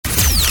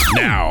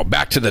Now,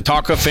 back to the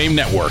Talk of Fame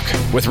Network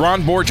with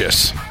Ron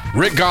Borges,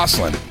 Rick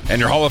Gosselin, and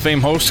your Hall of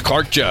Fame host,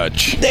 Clark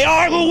Judge. They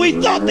are who we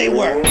thought they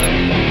were.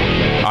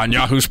 On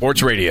Yahoo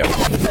Sports Radio.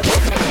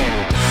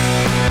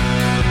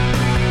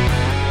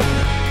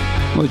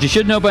 Well, as you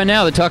should know by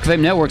now, the Talk of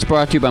Fame Network is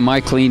brought to you by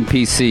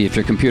MyCleanPC. If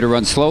your computer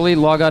runs slowly,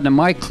 log on to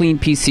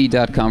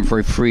mycleanpc.com for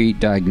a free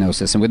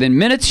diagnosis. And within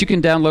minutes, you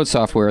can download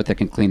software that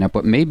can clean up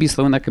what may be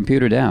slowing that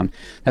computer down.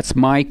 That's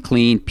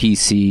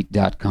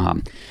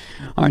mycleanpc.com.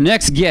 Our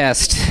next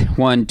guest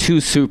won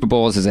 2 Super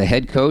Bowls as a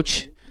head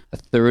coach, a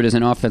third as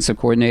an offensive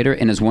coordinator,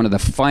 and is one of the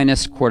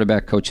finest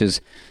quarterback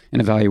coaches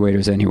and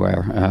evaluators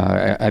anywhere.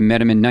 I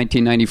met him in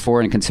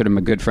 1994 and consider him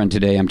a good friend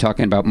today. I'm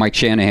talking about Mike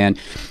Shanahan,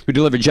 who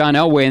delivered John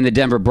Elway and the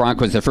Denver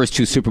Broncos their first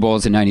 2 Super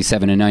Bowls in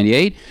 97 and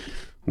 98,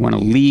 won a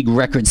league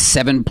record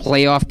 7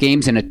 playoff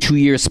games in a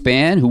 2-year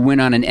span, who went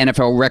on an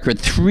NFL record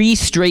 3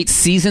 straight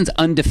seasons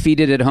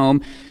undefeated at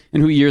home,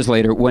 and who years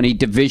later won a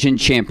division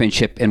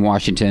championship in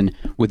Washington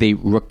with a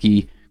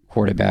rookie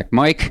quarterback.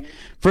 Mike,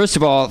 first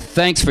of all,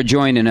 thanks for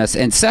joining us.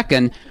 And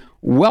second,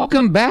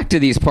 welcome back to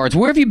these parts.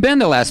 Where have you been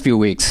the last few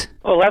weeks?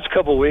 Well, the last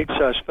couple of weeks,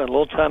 I spent a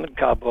little time in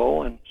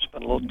Cabo and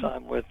spent a little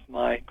time with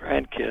my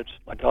grandkids.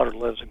 My daughter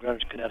lives in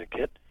Greenwich,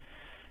 Connecticut,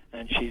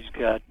 and she's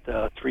got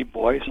 3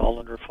 boys, all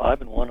under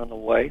 5 and 1 on the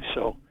way.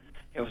 So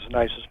it was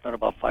nice to spend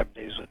about 5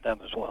 days with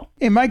them as well.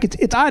 Hey, Mike,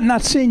 it's odd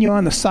not seeing you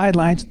on the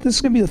sidelines. This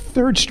is going to be the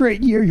 3rd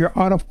straight year you're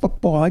out of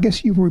football. I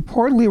guess you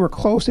reportedly were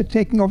close to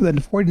taking over the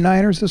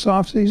 49ers this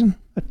offseason,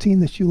 a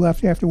team that you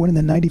left after winning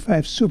the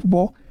 95 Super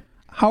Bowl.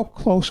 How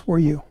close were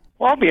you?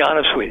 Well, I'll be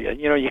honest with you.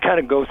 You know, you kind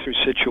of go through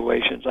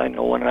situations. I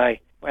know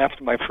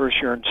after my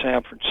first year in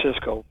San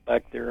Francisco,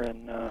 back there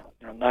in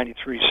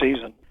 93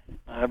 season,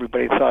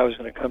 everybody thought I was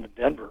going to come to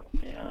Denver.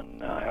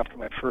 And after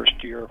my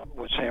first year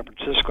with San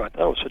Francisco, I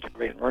thought it was such a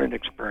great learning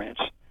experience.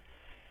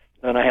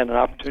 Then I had an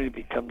opportunity to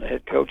become the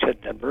head coach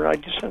at Denver. I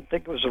just didn't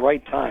think it was the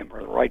right time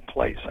or the right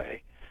place.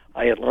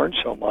 I had learned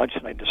so much,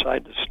 and I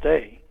decided to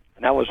stay.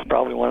 And that was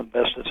probably one of the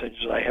best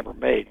decisions I ever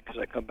made, because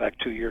I come back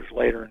 2 years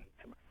later and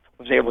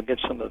was able to get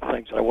some of the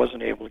things that I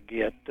wasn't able to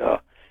get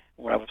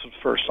when I was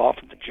first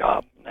offered the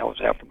job. And that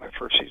was after my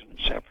first season in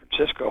San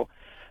Francisco.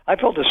 I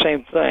felt the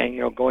same thing,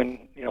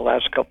 going,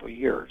 last couple of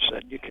years,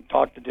 that you can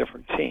talk to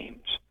different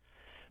teams.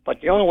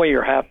 But the only way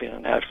you're happy in the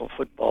National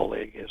Football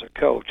League as a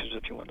coach is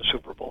if you win the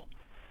Super Bowl.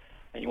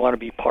 And you want to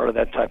be part of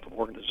that type of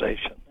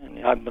organization.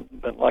 And I've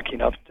been lucky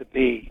enough to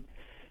be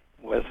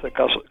with a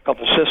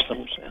couple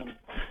systems, and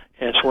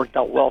it's worked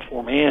out well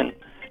for me. And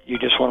you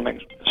just want to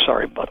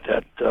sorry about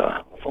that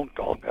phone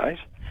call, guys.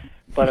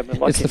 But I've been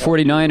lucky. It's the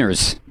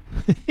 49ers.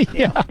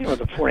 Yeah,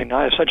 the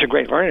 49ers, such a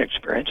great learning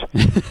experience.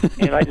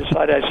 And I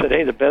decided, I said,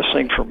 hey, the best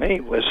thing for me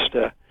was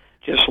to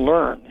just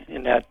learn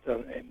in that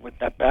with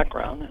that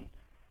background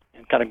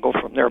and kind of go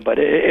from there. But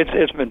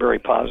it's been very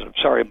positive.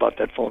 Sorry about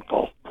that phone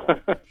call.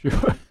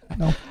 Sure.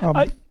 No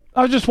problem.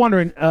 I was just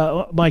wondering,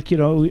 Mike,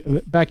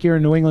 back here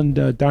in New England,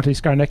 Dante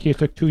Scarnecchia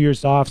took 2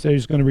 years off, said he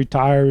was going to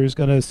retire, he was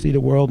going to see the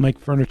world, make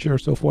furniture,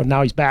 so forth.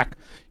 Now he's back,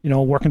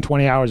 working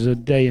 20 hours a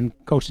day and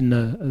coaching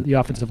the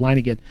offensive line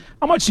again.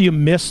 How much do you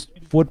miss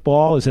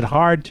football? Is it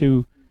hard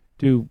to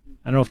I don't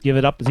know if give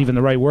it up is even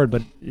the right word,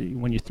 but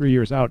when you're 3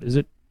 years out, is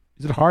it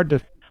hard to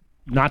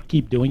not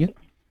keep doing it?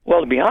 Well,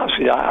 to be honest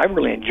with you, I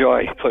really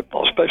enjoy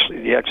football,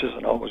 especially the X's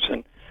and O's,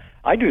 and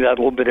I do that a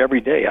little bit every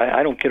day.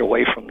 I don't get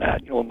away from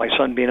that. My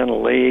son being in the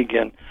league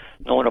and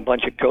knowing a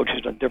bunch of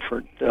coaches on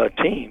different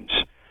teams,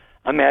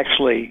 I'm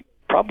actually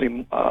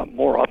probably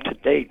more up to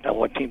date on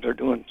what teams are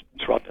doing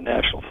throughout the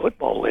National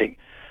Football League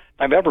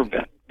than I've ever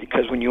been.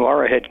 Because when you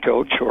are a head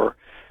coach or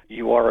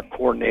you are a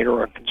coordinator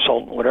or a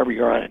consultant, whatever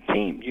you're on a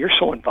team, you're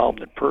so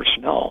involved in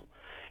personnel.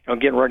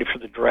 Getting ready for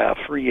the draft,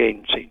 free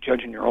agency,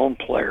 judging your own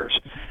players,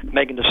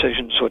 making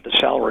decisions with the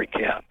salary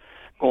cap,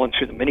 going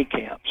through the mini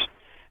camps.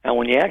 And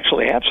when you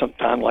actually have some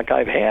time like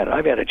I've had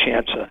a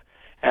chance to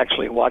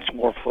actually watch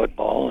more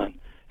football and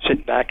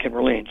sit back and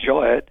really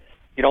enjoy it.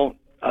 You don't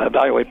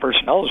evaluate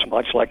personnel as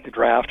much like the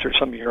draft or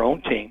some of your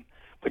own team,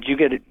 but you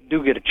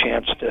do get a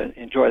chance to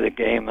enjoy the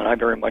game, and I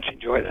very much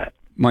enjoy that.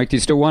 Mike, do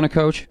you still want to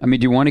coach? I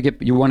mean, do you want to get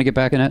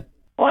back in it?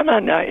 Well, I'm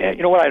not.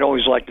 What I'd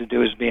always like to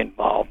do is be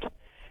involved.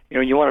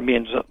 You want to be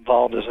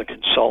involved as a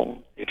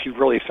consultant. If you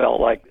really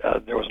felt like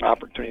there was an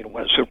opportunity to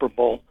win a Super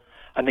Bowl,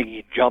 I think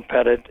you'd jump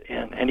at it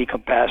in any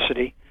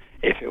capacity.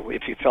 If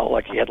you felt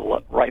like you had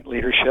the right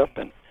leadership,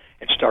 and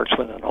it starts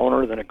with an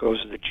owner, then it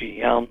goes to the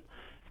GM,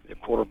 the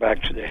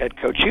quarterback to the head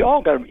coach.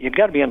 You've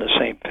got to be on the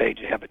same page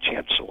to have a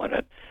chance to win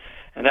it,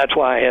 and that's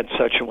why I had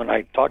when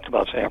I talked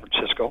about San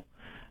Francisco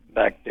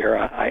back there,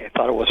 I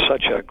thought it was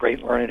such a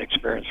great learning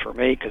experience for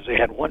me because they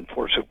had won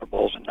 4 Super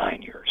Bowls in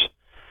 9 years.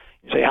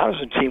 You say, how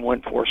does a team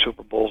win 4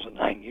 Super Bowls in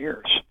 9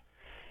 years?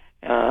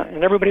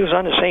 And everybody was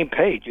on the same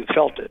page. You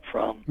felt it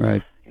from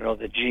right.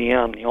 The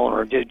GM, the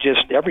owner,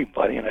 just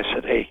everybody. And I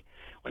said, hey,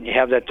 when you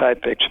have that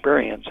type of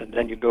experience and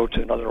then you go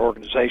to another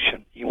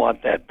organization, you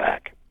want that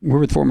back. We're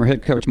with former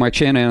head coach Mike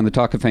Shanahan on the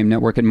Talk of Fame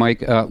Network. And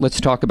Mike,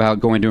 let's talk about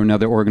going to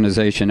another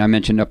organization. I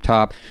mentioned up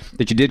top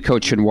that you did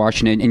coach in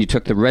Washington, and you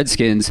took the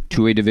Redskins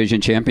to a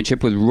division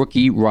championship with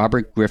rookie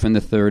Robert Griffin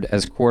III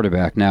as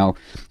quarterback. Now,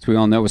 as we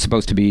all know, it was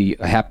supposed to be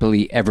a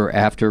happily ever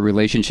after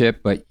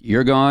relationship, but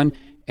you're gone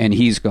and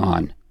he's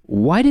gone.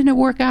 Why didn't it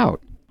work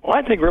out? Well,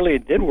 I think really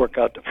it did work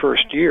out the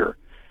first year.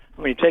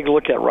 When you take a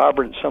look at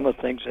Robert and some of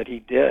the things that he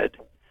did,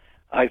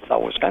 I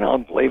thought was kind of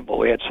unbelievable.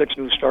 We had 6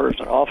 new starters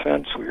on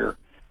offense.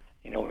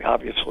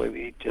 Obviously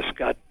we just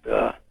got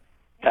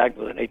tagged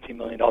with an $18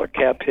 million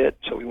cap hit,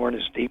 so we weren't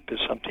as deep as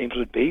some teams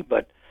would be.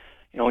 But,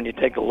 when you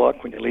take a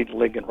look, when you lead the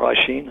league in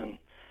rushing and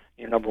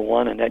you're number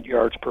 1 in net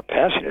yards per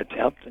passing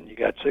attempt, and you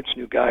got 6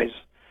 new guys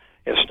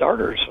as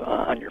starters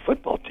on your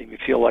football team, you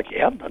feel like you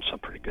have done some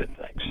pretty good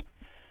things.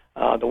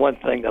 The one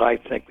thing that I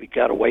think we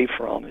got away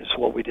from is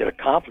what we did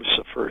accomplish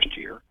the first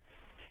year.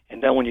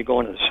 And then when you go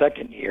into the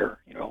second year,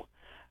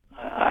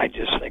 I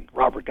just think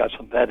Robert got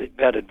some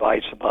bad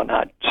advice about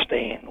not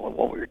staying with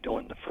what we were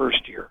doing the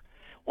first year.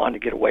 Wanted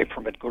to get away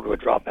from it, go to a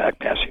drop-back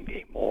passing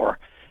game more,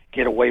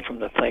 get away from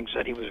the things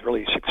that he was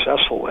really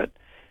successful with,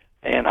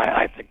 and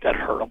I think that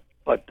hurt him.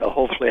 But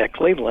hopefully at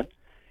Cleveland,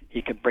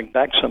 he can bring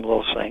back some of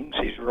those things.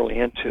 He's really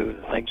into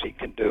the things he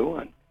can do,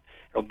 and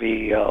it'll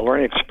be a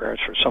learning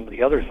experience for some of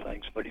the other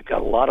things. But he's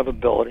got a lot of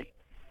ability,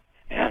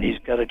 and he's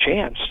got a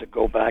chance to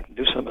go back and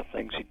do some of the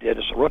things he did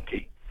as a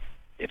rookie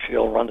if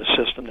he'll run the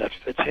system that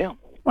fits him.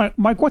 Right,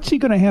 Mike, what's he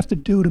going to have to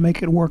do to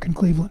make it work in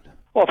Cleveland?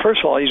 Well, first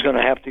of all, he's going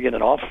to have to get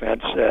an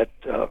offense that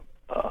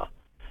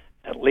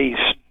at least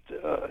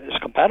is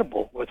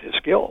compatible with his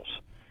skills.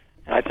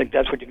 And I think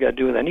that's what you've got to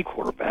do with any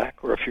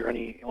quarterback, or if you're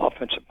any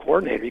offensive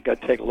coordinator, you've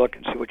got to take a look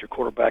and see what your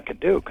quarterback can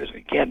do, because if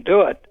you can't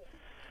do it,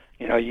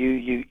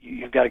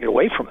 you've got to get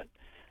away from it.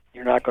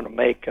 You're not going to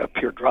make a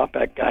pure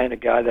drop-back guy and a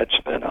guy that's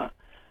been a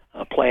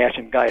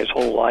play-action guy his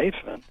whole life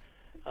and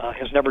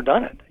has never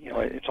done it.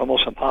 It's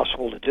almost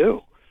impossible to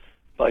do.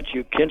 But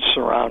you can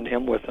surround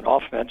him with an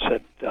offense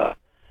that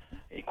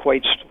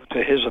equates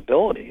to his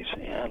abilities.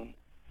 And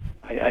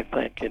I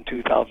think in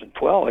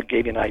 2012, it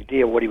gave you an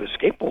idea of what he was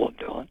capable of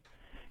doing.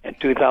 In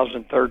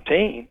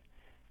 2013,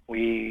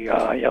 we,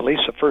 at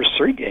least the first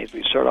 3 games,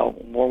 we started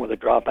out more with a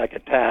drop-back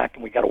attack,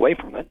 and we got away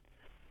from it.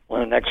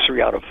 Won the next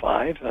 3 out of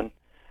 5, and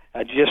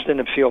I just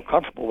didn't feel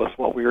comfortable with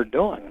what we were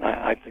doing. And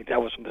I think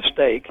that was a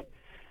mistake,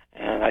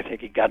 and I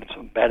think he got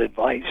some bad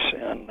advice.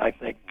 And I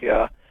think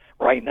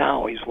right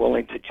now he's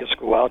willing to just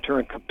go out there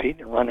and compete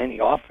and run any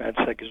offense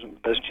that gives him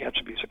the best chance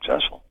to be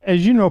successful.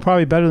 As you know,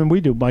 probably better than we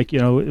do, Mike,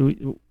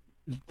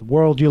 the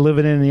world you're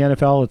living in the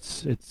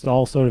NFL, it's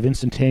all sort of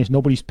instantaneous.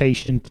 Nobody's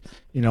patient.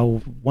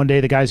 One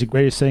day the guy's the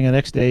greatest thing, the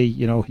next day,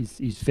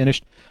 he's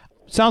finished.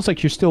 Sounds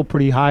like you're still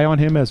pretty high on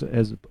him as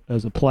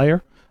a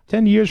player.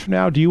 10 years from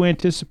now, where do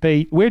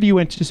you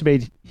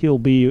anticipate he'll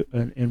be,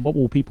 and what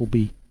will people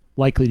be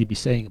likely to be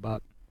saying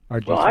about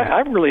RG3? Well,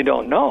 I really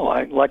don't know.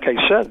 Like I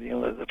said,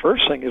 the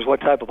first thing is what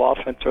type of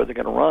offense are they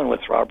going to run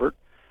with Robert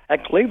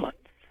at Cleveland?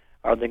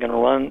 Are they going to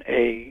run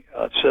a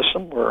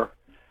system where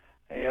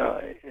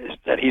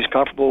that he's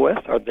comfortable with?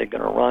 Are they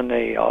going to run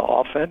a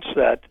offense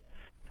that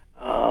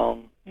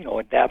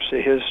adapts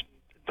to his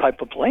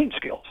type of playing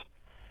skills?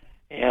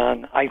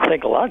 And I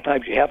think a lot of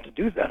times you have to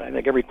do that. I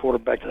think every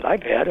quarterback that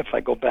I've had, if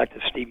I go back to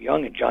Steve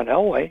Young and John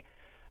Elway,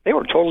 they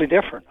were totally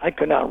different. I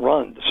could not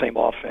run the same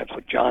offense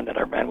with John that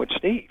I ran with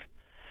Steve.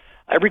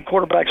 Every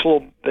quarterback's a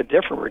little bit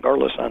different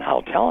regardless on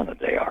how talented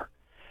they are.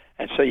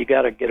 And so you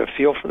got to get a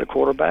feel for the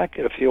quarterback,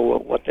 get a feel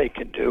of what they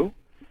can do.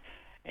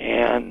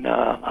 And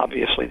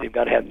obviously they've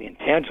got to have the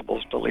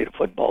intangibles to lead a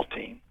football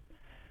team.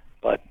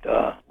 But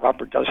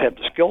Robert does have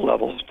the skill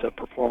levels to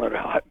perform at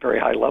a very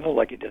high level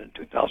like he did in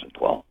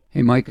 2012.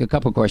 Hey, Mike, a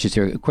couple of questions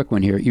here. A quick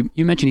one here.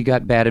 You mentioned you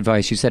got bad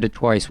advice. You said it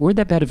twice. Where'd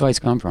that bad advice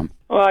come from?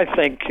 Well, I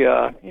think,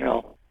 I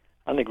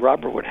think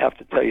Robert would have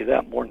to tell you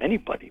that more than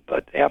anybody.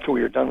 But after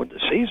we were done with the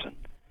season,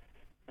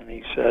 and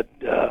he said,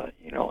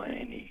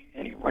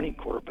 any running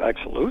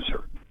quarterback's a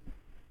loser.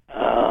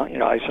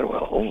 I said,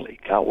 well, holy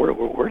cow,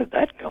 where did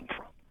that come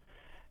from?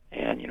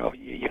 And,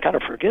 you kind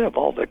of forget of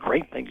all the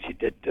great things he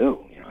did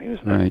do. He was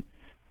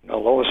the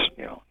lowest,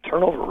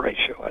 turnover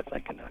ratio, I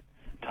think, in the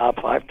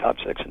top 5, top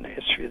 6 in the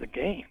history of the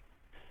game.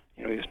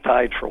 He was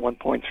tied for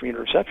 1.3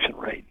 interception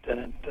rate.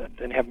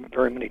 Didn't have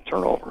very many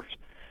turnovers.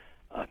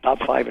 Top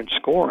 5 in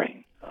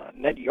scoring,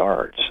 net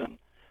yards, and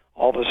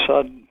all of a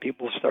sudden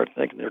people start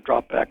thinking they're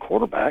drop-back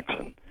quarterbacks,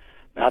 and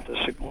not the.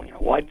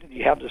 Why did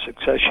you have the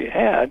success you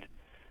had?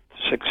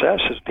 The success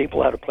is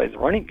people had to play the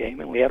running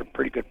game, and we had a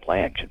pretty good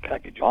play-action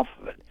package off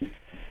of it.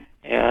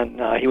 And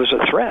he was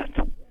a threat.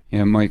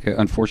 Yeah, Mike,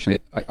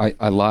 unfortunately,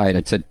 I lied.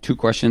 I said 2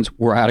 questions.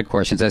 We're out of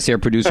questions. I see our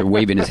producer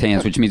waving his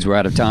hands, which means we're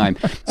out of time.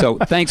 So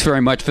thanks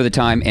very much for the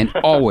time, and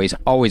always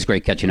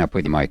great catching up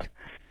with you, Mike.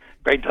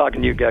 Great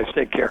talking to you guys.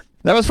 Take care.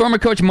 That was former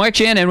coach Mike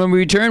Shannon. When we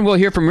return, we'll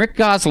hear from Rick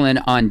Goslin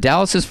on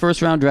Dallas's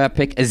first-round draft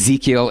pick,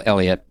 Ezekiel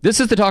Elliott. This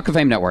is the Talk of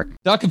Fame Network.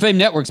 Talk of Fame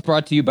Network is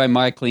brought to you by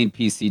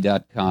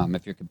MyCleanPC.com.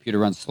 If your computer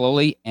runs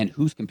slowly, and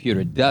whose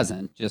computer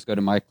doesn't, just go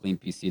to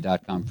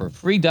MyCleanPC.com for a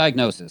free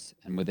diagnosis.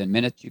 And within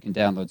minutes, you can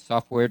download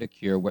software to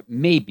cure what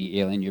may be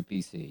ailing your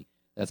PC.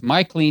 That's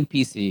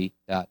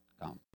MyCleanPC.com.